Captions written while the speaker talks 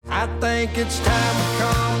I think it's time to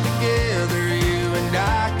come together. You and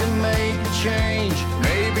I can make a change.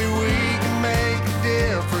 Maybe we can make a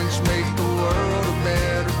difference, make the world a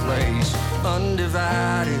better place.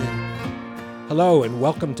 Undivided. Hello and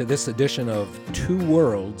welcome to this edition of Two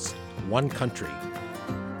Worlds, One Country,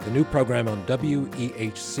 the new program on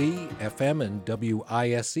WEHC FM and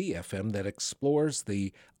WISE FM that explores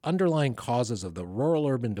the underlying causes of the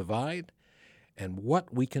rural-urban divide and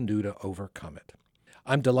what we can do to overcome it.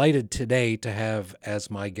 I'm delighted today to have as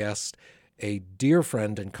my guest a dear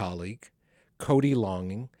friend and colleague, Cody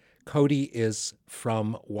Lonning. Cody is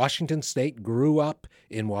from Washington State, grew up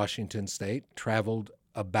in Washington State, traveled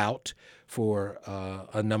about for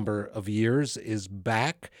a number of years, is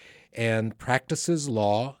back and practices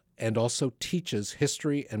law and also teaches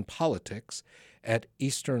history and politics at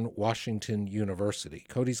Eastern Washington University.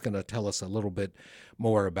 Cody's going to tell us a little bit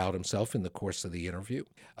more about himself in the course of the interview.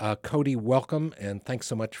 Cody, welcome, and thanks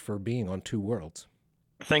so much for being on Two Worlds.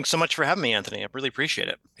 Thanks so much for having me, Anthony. I really appreciate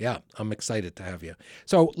it. Yeah, I'm excited to have you.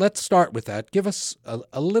 So let's start with that. Give us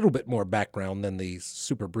a little bit more background than the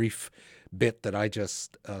super brief bit that I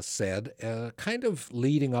just said, kind of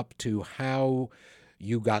leading up to how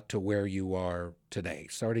you got to where you are today,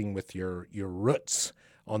 starting with your roots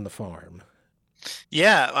on the farm.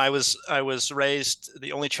 Yeah, I was raised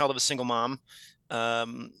the only child of a single mom. Our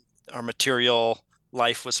material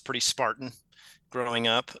life was pretty Spartan growing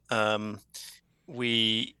up.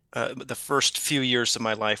 The first few years of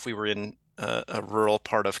my life, we were in a rural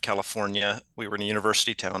part of California. We were in a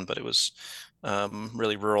university town, but it was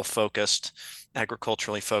really rural focused,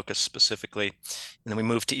 agriculturally focused specifically. And then we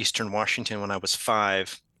moved to Eastern Washington when I was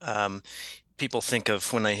 5. People think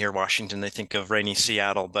of, when they hear Washington, they think of rainy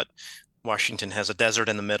Seattle, but Washington has a desert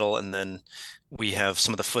in the middle, and then we have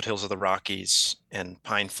some of the foothills of the Rockies and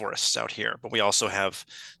pine forests out here. But we also have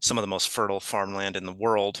some of the most fertile farmland in the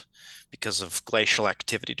world because of glacial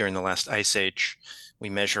activity during the last ice age.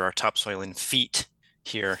 We measure our topsoil in feet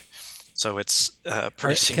here. So it's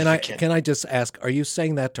pretty significant. Can I just ask, are you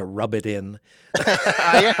saying that to rub it in?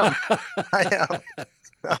 I am.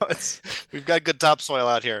 No, we've got good topsoil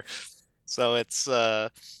out here. So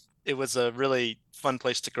it was a really fun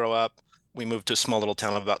place to grow up. We moved to a small little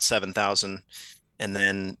town of about 7,000. And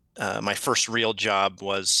then my first real job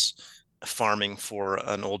was farming for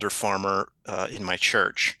an older farmer in my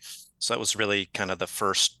church. So that was really kind of the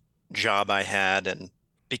first job I had and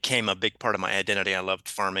became a big part of my identity. I loved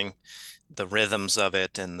farming, the rhythms of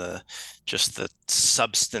it, and just the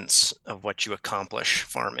substance of what you accomplish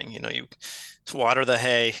farming. You know, you water the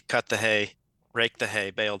hay, cut the hay, rake the hay,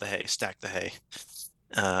 bale the hay, stack the hay.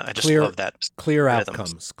 I just love that. Clear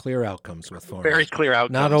outcomes with farming. Very clear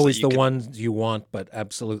outcomes. Not always the ones you want, but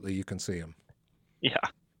absolutely you can see them. Yeah.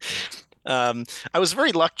 I was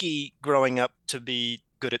very lucky growing up to be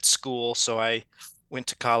good at school. So I went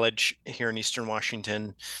to college here in Eastern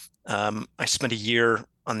Washington. I spent a year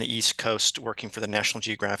on the East Coast working for the National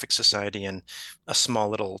Geographic Society and a small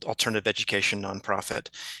little alternative education nonprofit.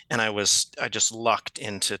 And I just lucked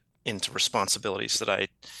into responsibilities that I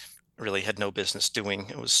really had no business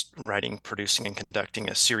doing. I was writing, producing, and conducting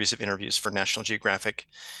a series of interviews for National Geographic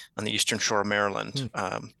on the Eastern Shore of Maryland,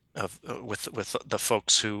 with the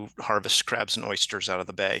folks who harvest crabs and oysters out of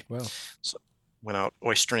the bay. Wow. So went out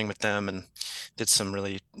oystering with them and did some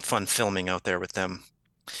really fun filming out there with them.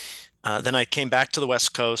 Then I came back to the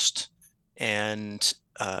West Coast and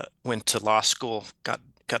went to law school. Got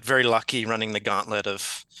very lucky running the gauntlet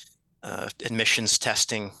of admissions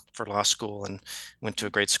testing for law school and went to a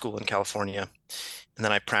great school in California. And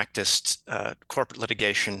then I practiced corporate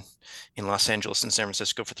litigation in Los Angeles and San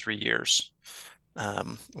Francisco for 3 years,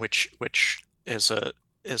 which is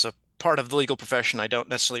a part of the legal profession I don't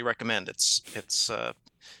necessarily recommend. It's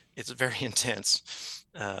very intense.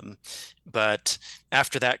 But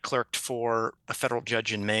after that, clerked for a federal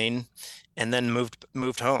judge in Maine, and then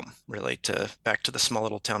moved home, really, back to the small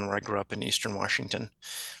little town where I grew up in Eastern Washington.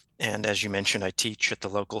 And as you mentioned, I teach at the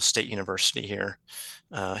local state university here,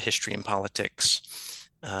 history and politics,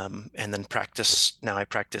 and then I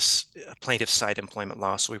practice plaintiff side employment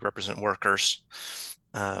law. So we represent workers,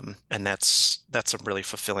 and that's a really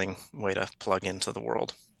fulfilling way to plug into the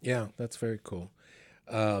world. Yeah, that's very cool.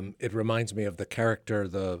 It reminds me of the character,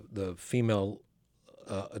 the female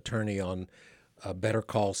attorney on Better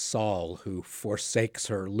Call Saul, who forsakes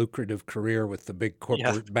her lucrative career with the big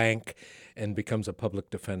corporate bank and becomes a public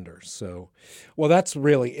defender. So, well, that's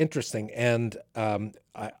really interesting. And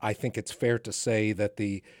I think it's fair to say that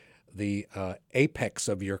the apex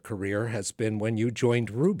of your career has been when you joined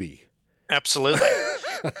Ruby. Absolutely.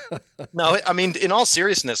 No, I mean, in all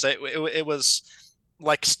seriousness, it was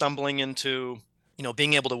like stumbling into,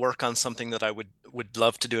 being able to work on something that I would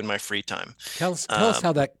love to do in my free time. Tell us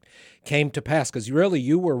how that came to pass, because really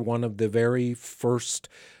you were one of the very first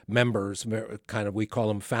members, kind of, we call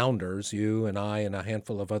them founders, you and I and a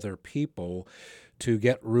handful of other people, to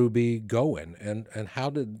get Ruby going. And how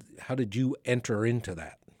did you enter into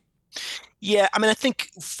that? Yeah, I mean, I think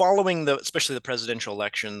following especially the presidential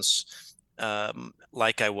elections,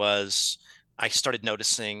 like I started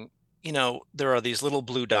noticing, there are these little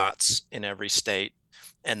blue dots in every state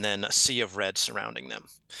and then a sea of red surrounding them.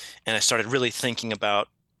 And I started really thinking about,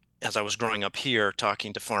 as I was growing up here,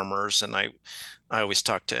 talking to farmers, and I always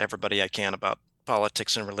talk to everybody I can about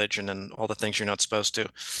politics and religion and all the things you're not supposed to.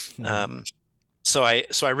 Um, so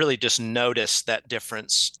I really just noticed that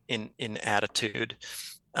difference in attitude.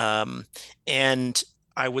 Um, and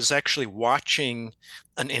I was actually watching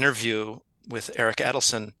an interview with Eric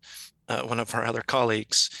Adelson, one of our other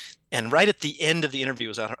colleagues. And right at the end of the interview,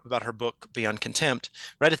 was about her book, Beyond Contempt.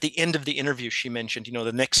 Right at the end of the interview, she mentioned,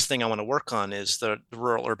 the next thing I want to work on is the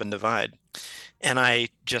rural-urban divide. And I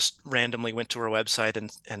just randomly went to her website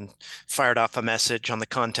and fired off a message on the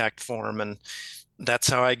contact form. And that's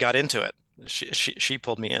how I got into it. She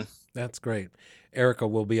pulled me in. That's great. Erica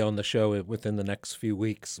will be on the show within the next few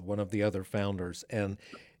weeks, one of the other founders. And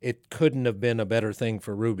it couldn't have been a better thing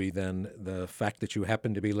for Ruby than the fact that you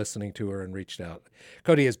happened to be listening to her and reached out.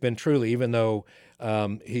 Cody has been truly, even though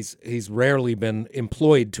he's rarely been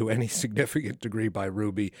employed to any significant degree by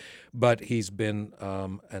Ruby, but he's been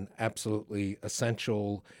an absolutely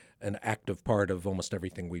essential and active part of almost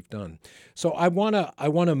everything we've done. So I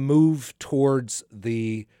wanna move towards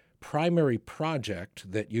the primary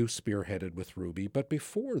project that you spearheaded with Ruby. But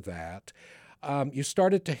before that, you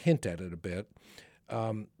started to hint at it a bit,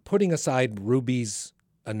 putting aside Ruby's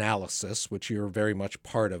analysis, which you're very much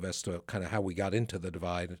part of as to kind of how we got into the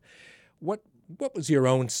divide. What was your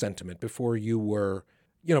own sentiment before you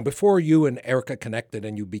and Erica connected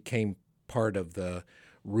and you became part of the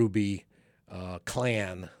Ruby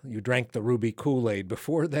clan? You drank the Ruby Kool-Aid.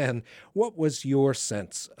 Before then, what was your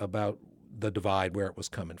sense about the divide, where it was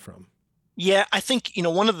coming from? Yeah, I think,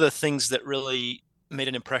 one of the things that really made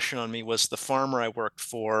an impression on me was the farmer I worked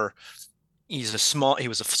for. He was a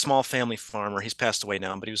small family farmer. He's passed away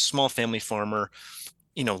now, but he was a small family farmer,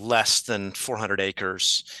 less than 400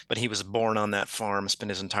 acres, but he was born on that farm, spent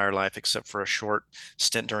his entire life, except for a short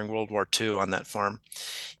stint during World War II, on that farm.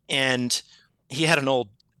 And he had an old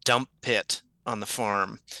dump pit on the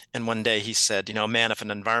farm. And one day he said, man, if an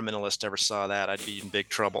environmentalist ever saw that, I'd be in big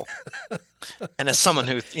trouble. And as someone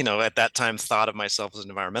who, at that time thought of myself as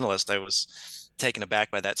an environmentalist, I was taken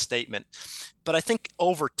aback by that statement. But I think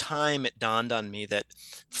over time, it dawned on me that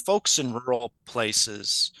folks in rural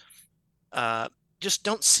places just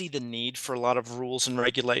don't see the need for a lot of rules and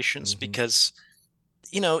regulations, because,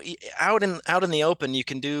 out in the open, you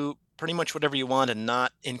can do pretty much whatever you want and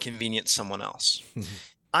not inconvenience someone else.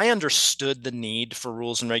 I understood the need for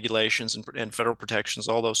rules and regulations and federal protections,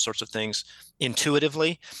 all those sorts of things,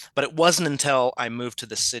 intuitively. But it wasn't until I moved to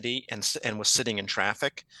the city and was sitting in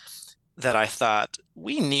traffic that I thought,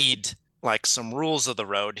 we need like some rules of the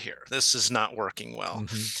road here. This is not working well.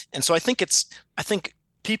 And so I think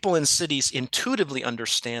people in cities intuitively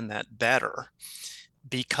understand that better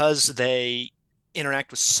because they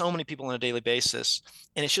interact with so many people on a daily basis.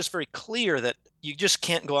 And it's just very clear that you just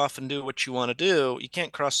can't go off and do what you want to do. You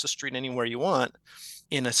can't cross the street anywhere you want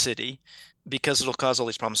in a city because it'll cause all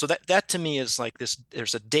these problems. So that to me is like this,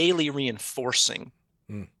 there's a daily reinforcing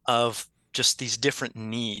of just these different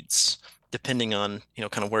needs depending on,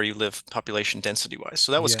 kind of where you live population density wise.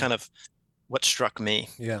 So that was kind of what struck me.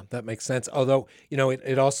 Yeah, that makes sense. Although,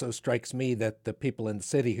 it also strikes me that the people in the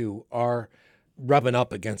city who are rubbing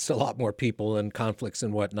up against a lot more people and conflicts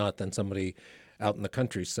and whatnot than somebody out in the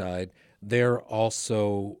countryside, they're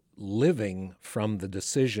also living from the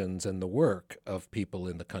decisions and the work of people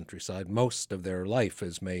in the countryside. Most of their life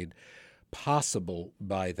is made possible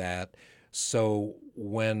by that. So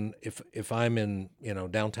if I'm in,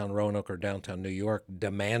 downtown Roanoke or downtown New York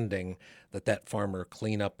demanding that farmer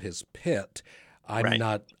clean up his pit, I'm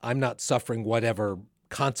not suffering whatever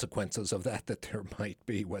consequences of that there might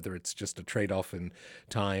be, whether it's just a trade-off in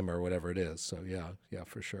time or whatever it is. So yeah,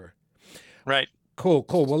 for sure. Right. Cool.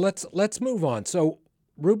 Well, let's move on. So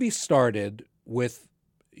Ruby started with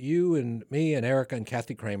you and me and Erica and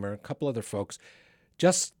Kathy Kramer, a couple other folks,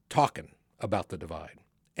 just talking about the divide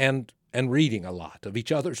and reading a lot of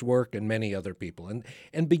each other's work and many other people,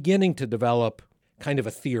 and beginning to develop kind of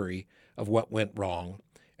a theory of what went wrong,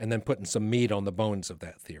 and then putting some meat on the bones of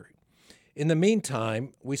that theory. In the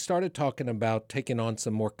meantime, we started talking about taking on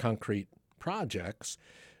some more concrete projects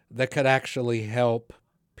that could actually help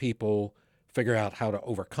people figure out how to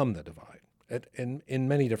overcome the divide in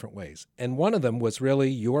many different ways. And one of them was really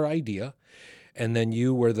your idea, and then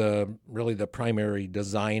you were really the primary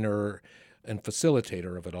designer and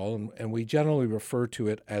facilitator of it all. And we generally refer to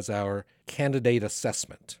it as our candidate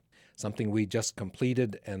assessment, something we just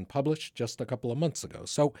completed and published just a couple of months ago.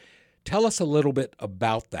 So tell us a little bit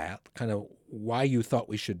about that, kind of why you thought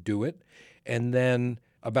we should do it, and then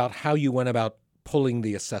about how you went about pulling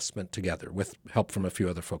the assessment together with help from a few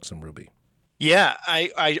other folks in Ruby. Yeah,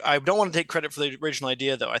 I don't want to take credit for the original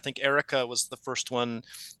idea, though. I think Erica was the first one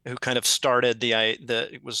who kind of started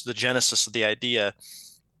it was the genesis of the idea,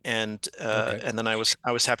 and then I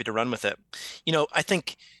was happy to run with it. I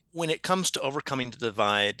think when it comes to overcoming the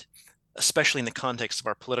divide, especially in the context of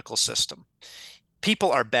our political system,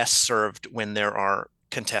 people are best served when there are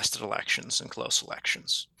contested elections and close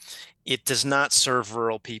elections. It does not serve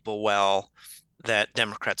rural people well that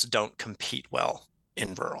Democrats don't compete well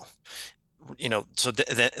in rural.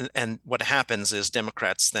 And what happens is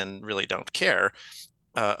Democrats then really don't care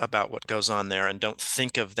about what goes on there and don't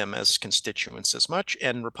think of them as constituents as much,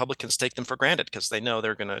 and Republicans take them for granted because they know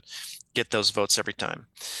they're going to get those votes every time.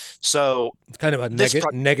 So it's kind of a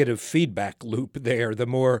negative feedback loop there.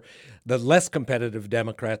 The less competitive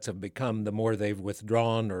Democrats have become, the more they've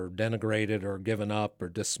withdrawn or denigrated or given up or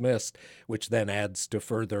dismissed, which then adds to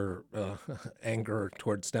further anger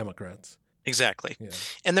towards Democrats. Exactly. Yeah.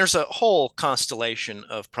 And there's a whole constellation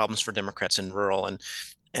of problems for Democrats in rural,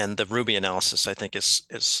 and the Ruby analysis, I think, is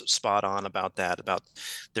spot on about that, about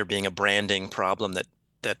there being a branding problem that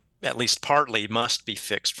at least partly must be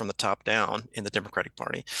fixed from the top down in the Democratic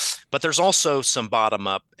Party. But there's also some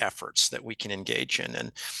bottom-up efforts that we can engage in.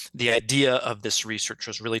 And the idea of this research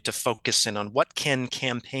was really to focus in on what can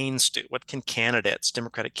campaigns do, what can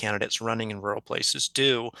Democratic candidates running in rural places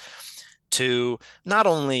do to not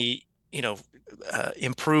only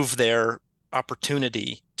improve their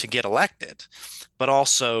opportunity to get elected, but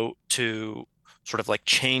also to sort of like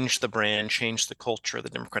change the brand, change the culture of the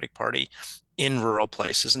Democratic Party in rural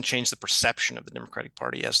places, and change the perception of the Democratic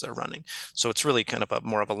Party as they're running. So it's really kind of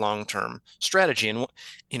more of a long-term strategy. And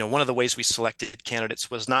one of the ways we selected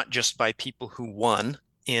candidates was not just by people who won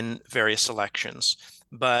in various elections,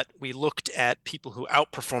 but we looked at people who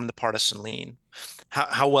outperformed the partisan lean.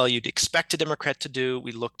 How well you'd expect a Democrat to do.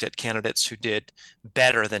 We looked at candidates who did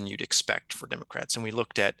better than you'd expect for Democrats. And we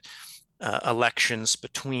looked at elections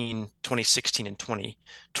between 2016 and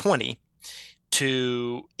 2020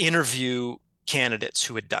 to interview candidates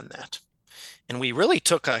who had done that. And we really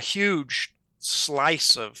took a huge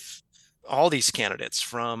slice of all these candidates,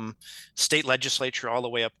 from state legislature all the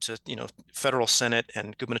way up to federal Senate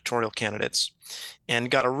and gubernatorial candidates,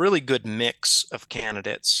 and got a really good mix of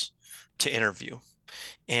candidates to interview.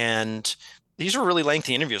 And these were really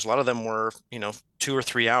lengthy interviews. A lot of them were 2 or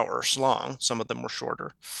 3 hours long. Some of them were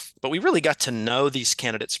shorter, but we really got to know these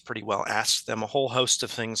candidates pretty well, asked them a whole host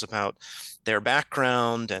of things about their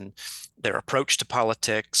background and their approach to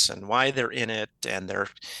politics and why they're in it,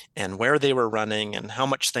 and where they were running and how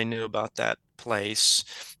much they knew about that place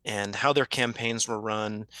and how their campaigns were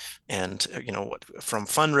run, and from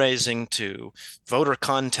fundraising to voter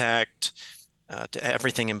contact to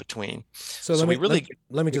everything in between. So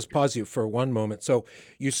let me just pause you for one moment. So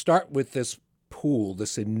you start with this pool,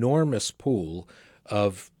 this enormous pool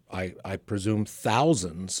of, I presume,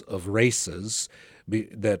 thousands of races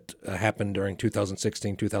that happened during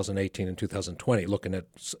 2016, 2018, and 2020, looking at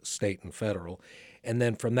state and federal. And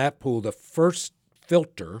then from that pool, the first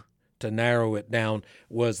filter to narrow it down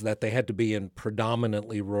was that they had to be in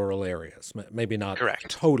predominantly rural areas. Maybe not Correct.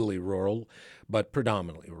 Totally rural, but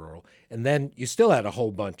predominantly rural. And then you still had a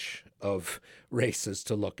whole bunch of races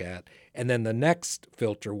to look at. And then the next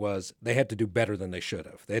filter was they had to do better than they should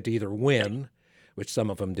have. They had to either win, which some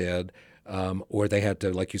of them did, or they had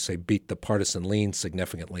to, like you say, beat the partisan lean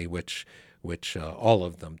significantly, which all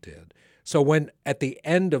of them did. So when at the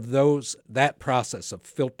end of that process of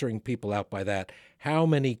filtering people out by that, how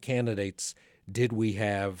many candidates did we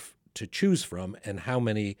have to choose from, and how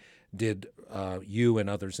many did you and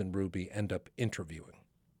others in Ruby end up interviewing?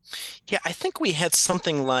 Yeah, I think we had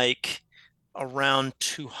something like around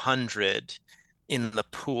 200 in the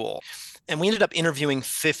pool, and we ended up interviewing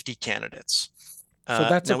 50 candidates. So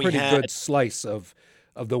that's a pretty good slice of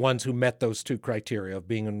the ones who met those two criteria of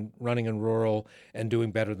running in rural and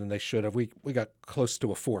doing better than they should have. We got close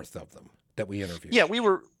to a fourth of them that we interviewed. Yeah, we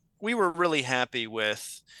were really happy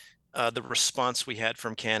with the response we had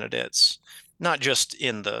from candidates, not just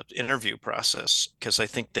in the interview process, because I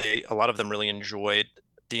think a lot of them really enjoyed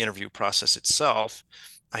the interview process itself.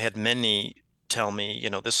 I had many tell me,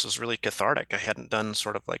 this was really cathartic. I hadn't done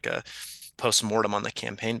sort of like a post-mortem on the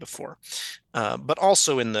campaign before. But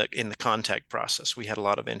also in the contact process, we had a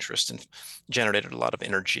lot of interest and generated a lot of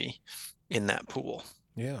energy in that pool.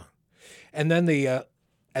 Yeah. And then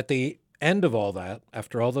at the end of all that,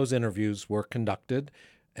 after all those interviews were conducted,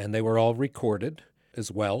 and they were all recorded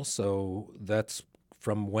as well, so that's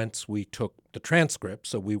from whence we took the transcript,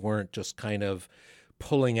 so we weren't just kind of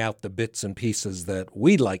pulling out the bits and pieces that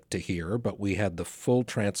we like to hear, but we had the full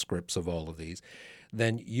transcripts of all of these.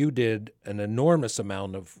 Then you did an enormous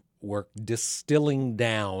amount of work distilling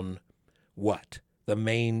down what? The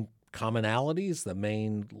main commonalities, the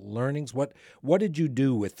main learnings? What did you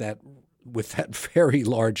do with that very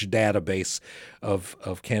large database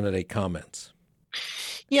of candidate comments?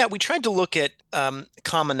 Yeah, we tried to look at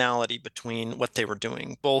commonality between what they were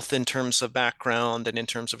doing, both in terms of background and in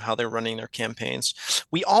terms of how they're running their campaigns.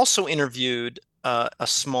 We also interviewed a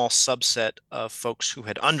small subset of folks who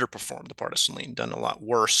had underperformed the partisan lean, done a lot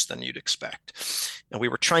worse than you'd expect. And we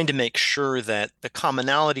were trying to make sure that the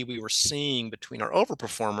commonality we were seeing between our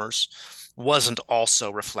overperformers wasn't also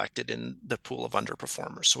reflected in the pool of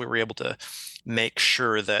underperformers. So we were able to make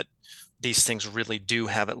sure that these things really do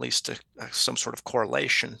have at least some sort of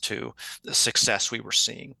correlation to the success we were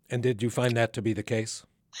seeing. And did you find that to be the case?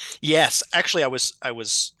 Yes, actually, I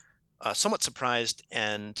was somewhat surprised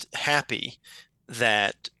and happy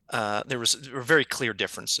that there were very clear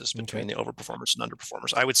differences between the overperformers and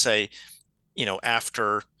underperformers. I would say,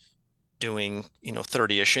 after doing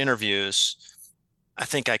 30-ish interviews, I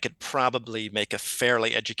think I could probably make a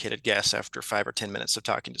fairly educated guess after 5 or 10 minutes of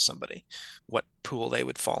talking to somebody what pool they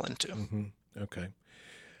would fall into. Mm-hmm. Okay.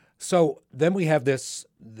 So then we have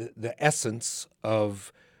the essence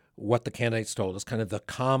of what the candidates told us, kind of the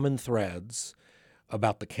common threads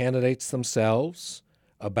about the candidates themselves,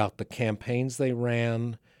 about the campaigns they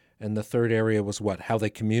ran, and the third area was what? How they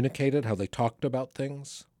communicated, how they talked about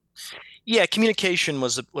things? Yeah, communication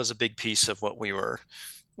was a big piece of what we were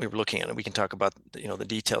looking at, and we can talk about the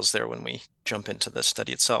details there when we jump into the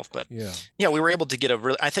study itself. But yeah, we were able to get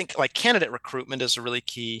I think like candidate recruitment is a really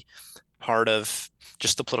key part of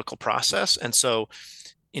just the political process, and so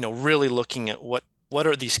really looking at what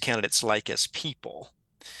are these candidates like as people.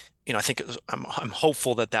 I think I'm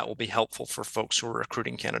hopeful that will be helpful for folks who are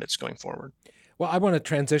recruiting candidates going forward. Well, I want to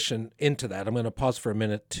transition into that. I'm going to pause for a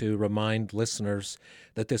minute to remind listeners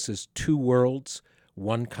that this is Two Worlds,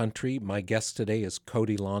 One Country. My guest today is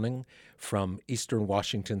Cody Lonning from Eastern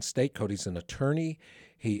Washington State. Cody's an attorney.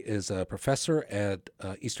 He is a professor at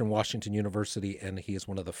Eastern Washington University, and he is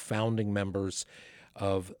one of the founding members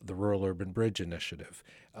of the Rural Urban Bridge Initiative.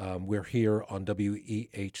 We're here on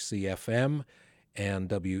WEHC-FM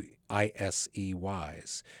and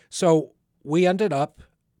WISE-WISE. So we ended up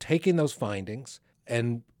taking those findings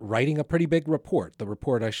and writing a pretty big report. The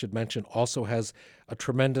report, I should mention, also has a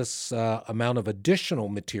tremendous amount of additional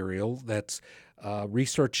material that's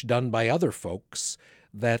research done by other folks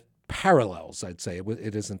that parallels, I'd say.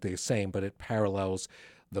 It isn't the same, but it parallels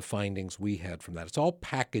the findings we had from that. It's all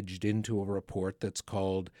packaged into a report that's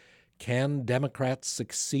called Can Democrats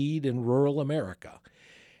Succeed in Rural America?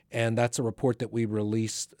 And that's a report that we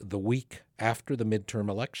released the week after the midterm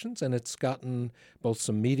elections, and it's gotten both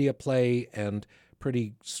some media play and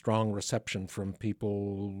pretty strong reception from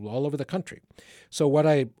people all over the country. So what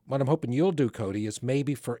I'm hoping you'll do, Cody, is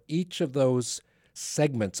maybe for each of those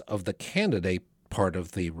segments of the candidate part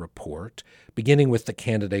of the report, beginning with the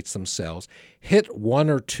candidates themselves, hit one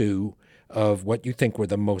or two of what you think were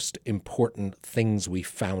the most important things we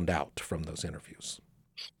found out from those interviews.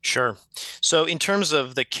 Sure. So in terms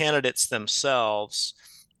of the candidates themselves,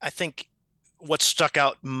 I think what stuck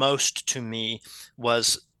out most to me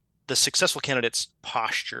was the successful candidates'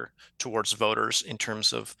 posture towards voters in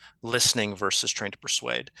terms of listening versus trying to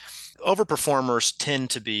persuade. Overperformers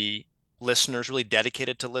tend to be listeners, really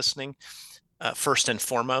dedicated to listening, first and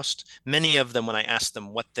foremost. Many of them, when I asked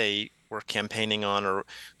them what they were campaigning on or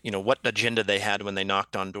what agenda they had when they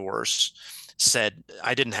knocked on doors, said,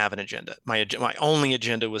 I didn't have an agenda. My only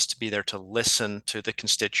agenda was to be there to listen to the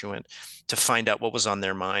constituent, to find out what was on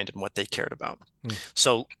their mind and what they cared about.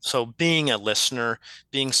 So being a listener,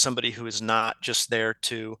 being somebody who is not just there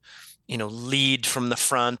to, lead from the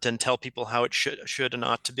front and tell people how it should and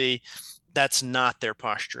ought to be, that's not their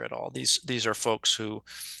posture at all. These are folks who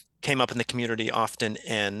came up in the community often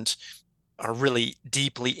and are really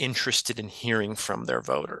deeply interested in hearing from their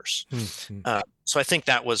voters. So I think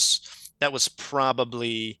that was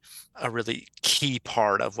probably a really key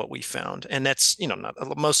part of what we found. And that's,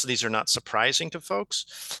 most of these are not surprising to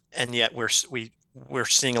folks. And yet we're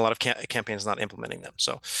seeing a lot of campaigns not implementing them.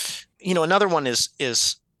 So, another one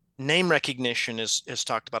is name recognition is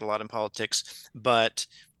talked about a lot in politics, but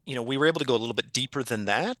we were able to go a little bit deeper than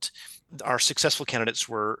that. Our successful candidates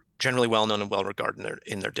were generally well known and well regarded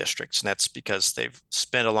in their districts, and that's because they've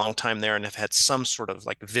spent a long time there and have had some sort of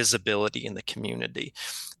like visibility in the community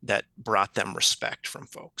that brought them respect from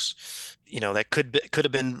folks. That could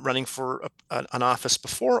have been running for an office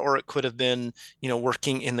before, or it could have been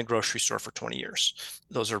working in the grocery store for 20 years.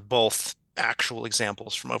 Those are both actual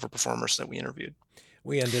examples from overperformers that we interviewed.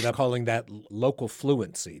 We ended up calling that local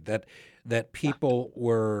fluency, that people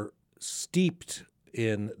were steeped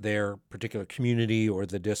in their particular community or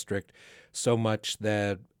the district so much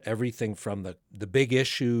that everything from the big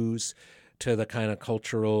issues to the kind of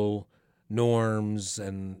cultural norms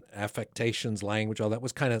and affectations, language, all that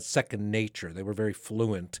was kind of second nature. They were very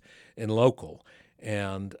fluent in local.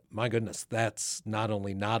 And my goodness, that's not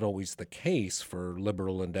only not always the case for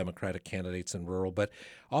liberal and Democratic candidates in rural, but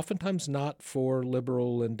oftentimes not for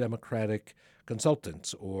liberal and Democratic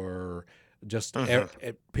consultants, or just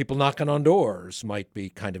people knocking on doors might be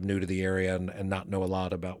kind of new to the area and not know a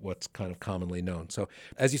lot about what's kind of commonly known. So,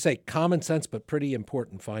 as you say, common sense, but pretty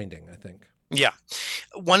important finding, I think. Yeah.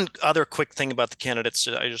 One other quick thing about the candidates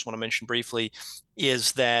I just want to mention briefly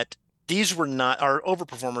is that these were not, our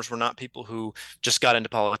overperformers were not people who just got into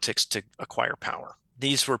politics to acquire power.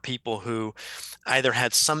 These were people who either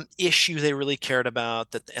had some issue they really cared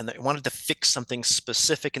about and they wanted to fix something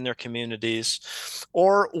specific in their communities,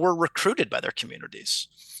 or were recruited by their communities.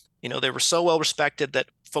 They were so well respected that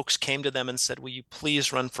folks came to them and said, will you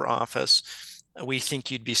please run for office? We think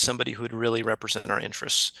you'd be somebody who would really represent our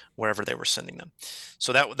interests wherever they were sending them.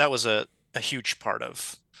 So that was a huge part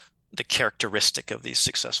of the characteristic of these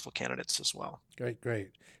successful candidates as well.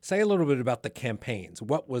 Great. Say a little bit about the campaigns.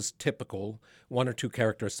 What was typical, one or two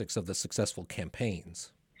characteristics of the successful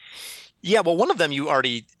campaigns? Yeah, well, one of them you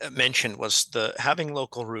already mentioned was having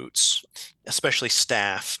local roots, especially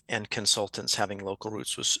staff and consultants having local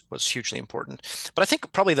roots was hugely important. But I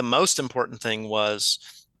think probably the most important thing was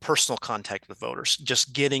personal contact with voters,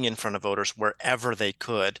 just getting in front of voters wherever they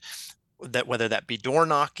could, that whether that be door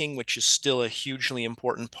knocking, which is still a hugely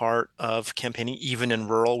important part of campaigning, even in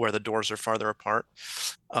rural where the doors are farther apart,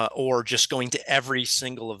 or just going to every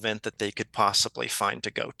single event that they could possibly find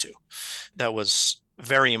to go to. That was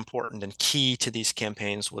very important, and key to these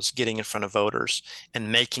campaigns was getting in front of voters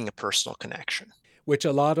and making a personal connection. Which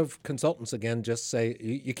a lot of consultants, again, just say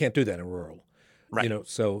you can't do that in rural. Right.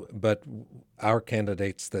 But our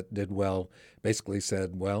candidates that did well basically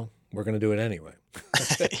said, well, we're going to do it anyway.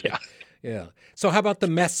 Yeah. Yeah. So how about the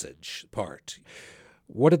message part?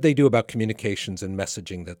 What did they do about communications and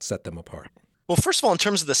messaging that set them apart? Well, first of all, in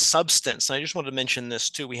terms of the substance, and I just wanted to mention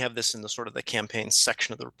this too, we have this in the sort of the campaign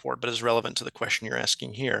section of the report, but is relevant to the question you're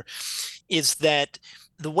asking here, is that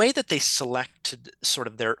the way that they selected sort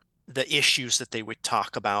of the issues that they would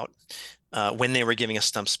talk about when they were giving a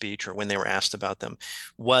stump speech or when they were asked about them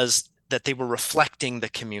was that they were reflecting the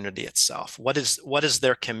community itself. What does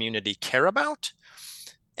their community care about?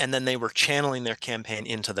 And then they were channeling their campaign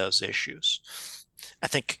into those issues. I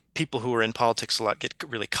think people who are in politics a lot get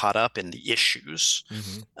really caught up in the issues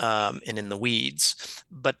and in the weeds.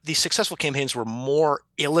 But these successful campaigns were more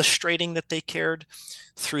illustrating that they cared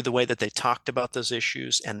through the way that they talked about those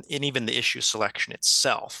issues, and even the issue selection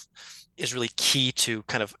itself is really key to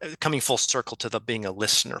kind of coming full circle to being a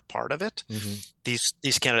listener part of it.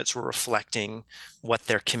 These candidates were reflecting what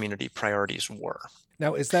their community priorities were.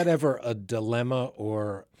 Now, is that ever a dilemma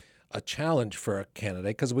or a challenge for a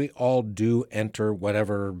candidate? Because we all do enter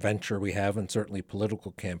whatever venture we have, and certainly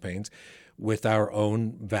political campaigns, with our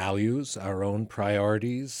own values, our own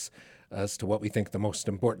priorities as to what we think the most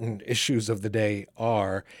important issues of the day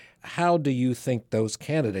are. How do you think those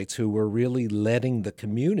candidates who were really letting the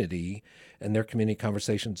community and their community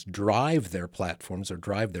conversations drive their platforms or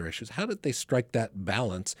drive their issues, how did they strike that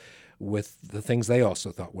balance with the things they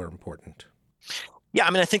also thought were important? Yeah, I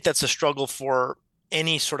mean, I think that's a struggle for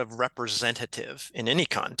any sort of representative in any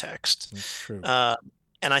context. That's true.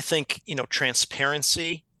 And I think,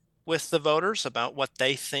 transparency with the voters about what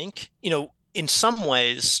they think, in some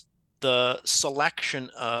ways, the selection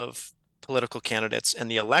of political candidates and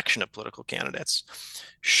the election of political candidates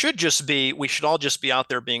we should all just be out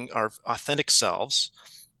there being our authentic selves.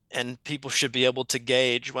 And people should be able to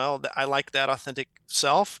gauge, well, I like that authentic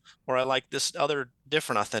self, or I like this other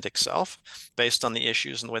different authentic self based on the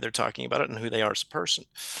issues and the way they're talking about it and who they are as a person.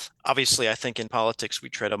 Obviously, I think in politics, we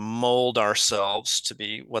try to mold ourselves to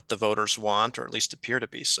be what the voters want, or at least appear to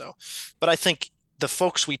be so. But I think the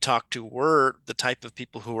folks we talked to were the type of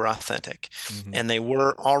people who were authentic, and they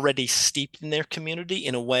were already steeped in their community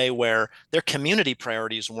in a way where their community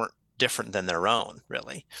priorities weren't different than their own,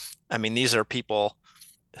 really. I mean, these are people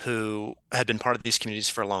who had been part of these communities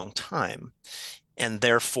for a long time, and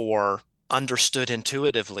therefore understood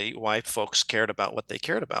intuitively why folks cared about what they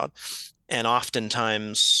cared about. And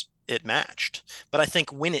oftentimes it matched. But I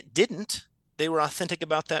think when it didn't, they were authentic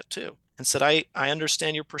about that too, and said, I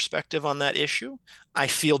understand your perspective on that issue. I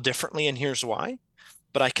feel differently, and here's why,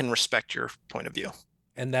 but I can respect your point of view.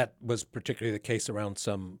 And that was particularly the case around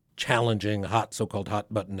some challenging so-called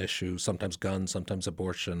hot button issues, sometimes guns, sometimes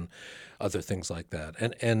abortion, other things like that.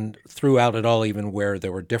 And throughout it all, even where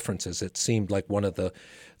there were differences, it seemed like one of the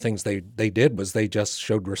things they did was they just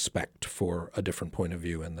showed respect for a different point of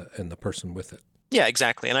view and the person with it. Yeah,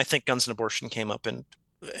 exactly. And I think guns and abortion came up in,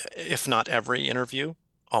 if not every interview,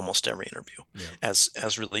 almost every interview,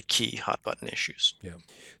 as really key hot button issues. Yeah.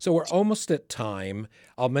 So we're almost at time.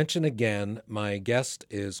 I'll mention again, my guest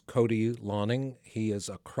is Cody Lonning. He is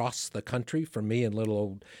across the country from me in little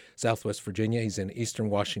old Southwest Virginia. He's in Eastern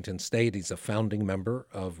Washington State. He's a founding member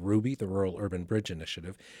of RUBI, the Rural Urban Bridge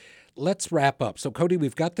Initiative. Let's wrap up. So, Cody,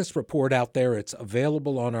 we've got this report out there. It's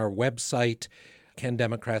available on our website. Can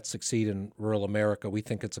Democrats Succeed in Rural America? We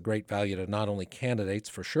think it's a great value to not only candidates,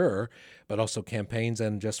 for sure, but also campaigns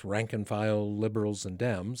and just rank-and-file liberals and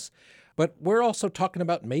Dems. But we're also talking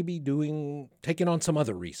about maybe taking on some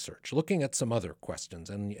other research, looking at some other questions,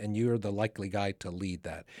 and you're the likely guy to lead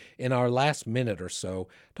that. In our last minute or so,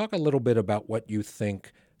 talk a little bit about what you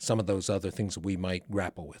think some of those other things we might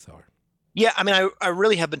grapple with are. Yeah, I mean, I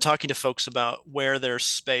really have been talking to folks about where there's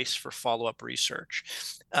space for follow-up research.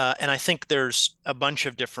 And I think there's a bunch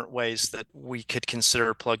of different ways that we could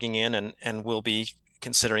consider plugging in and will be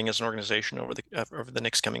considering as an organization over the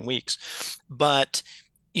next coming weeks. But,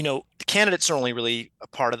 the candidates are only really a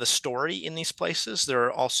part of the story in these places. There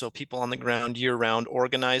are also people on the ground year-round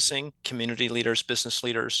organizing, community leaders, business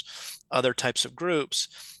leaders, other types of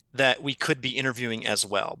groups that we could be interviewing as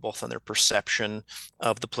well, both on their perception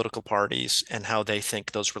of the political parties and how they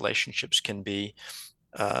think those relationships can be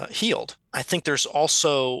healed. I think there's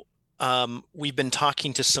also, we've been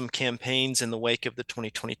talking to some campaigns in the wake of the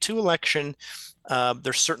 2022 election.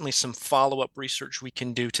 There's certainly some follow-up research we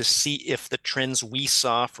can do to see if the trends we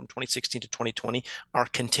saw from 2016 to 2020 are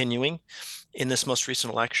continuing in this most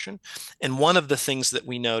recent election. And one of the things that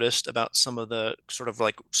we noticed about some of the sort of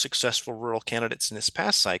like successful rural candidates in this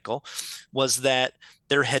past cycle was that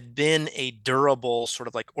there had been a durable sort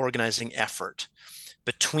of like organizing effort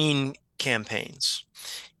between campaigns.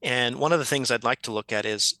 And one of the things I'd like to look at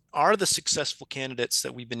is, are the successful candidates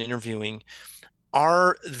that we've been interviewing,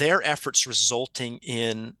 are their efforts resulting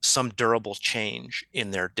in some durable change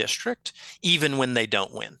in their district, even when they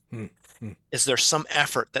don't win? Is there some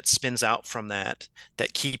effort that spins out from that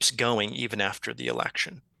keeps going even after the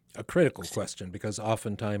election? A critical question, because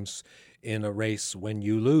oftentimes in a race, when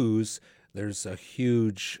you lose, there's a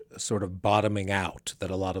huge sort of bottoming out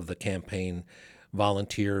that a lot of the campaign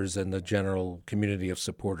volunteers and the general community of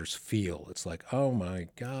supporters feel. It's like, oh my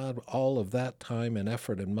God, all of that time and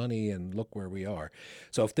effort and money, and look where we are.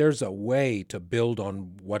 So if there's a way to build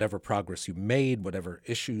on whatever progress you made, whatever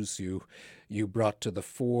issues you brought to the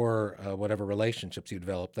fore, whatever relationships you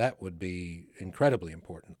developed, that would be incredibly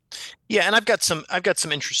important. Yeah, and I've got some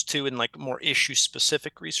interest too in like more issue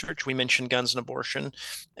specific research. We mentioned guns and abortion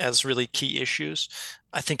as really key issues.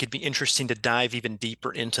 I think it'd be interesting to dive even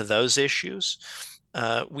deeper into those issues.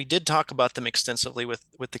 We did talk about them extensively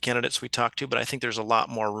with the candidates we talked to, but I think there's a lot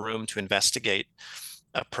more room to investigate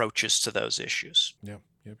approaches to those issues. Yeah.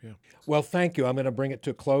 Well, thank you. I'm going to bring it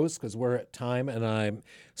to a close because we're at time, and I'm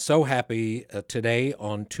so happy today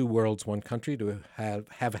on Two Worlds, One Country to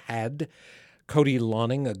have had Cody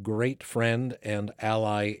Lonning, a great friend and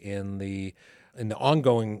ally in the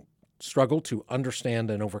ongoing struggle to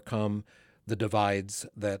understand and overcome the divides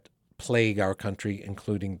that plague our country,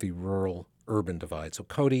 including the rural-urban divide. So,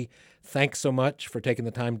 Cody, thanks so much for taking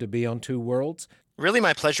the time to be on Two Worlds. Really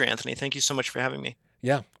my pleasure, Anthony. Thank you so much for having me.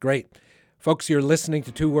 Yeah, great. Folks, you're listening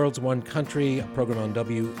to Two Worlds, One Country, a program on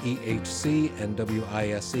WEHC and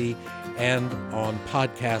WISE, and on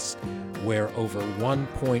podcast where over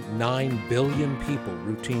 1.9 billion people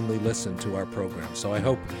routinely listen to our program. So I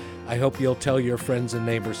hope you'll tell your friends and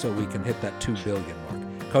neighbors so we can hit that 2 billion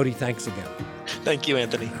mark. Cody, thanks again. Thank you,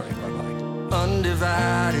 Anthony. All right, bye-bye.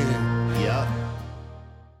 Undivided. Yeah.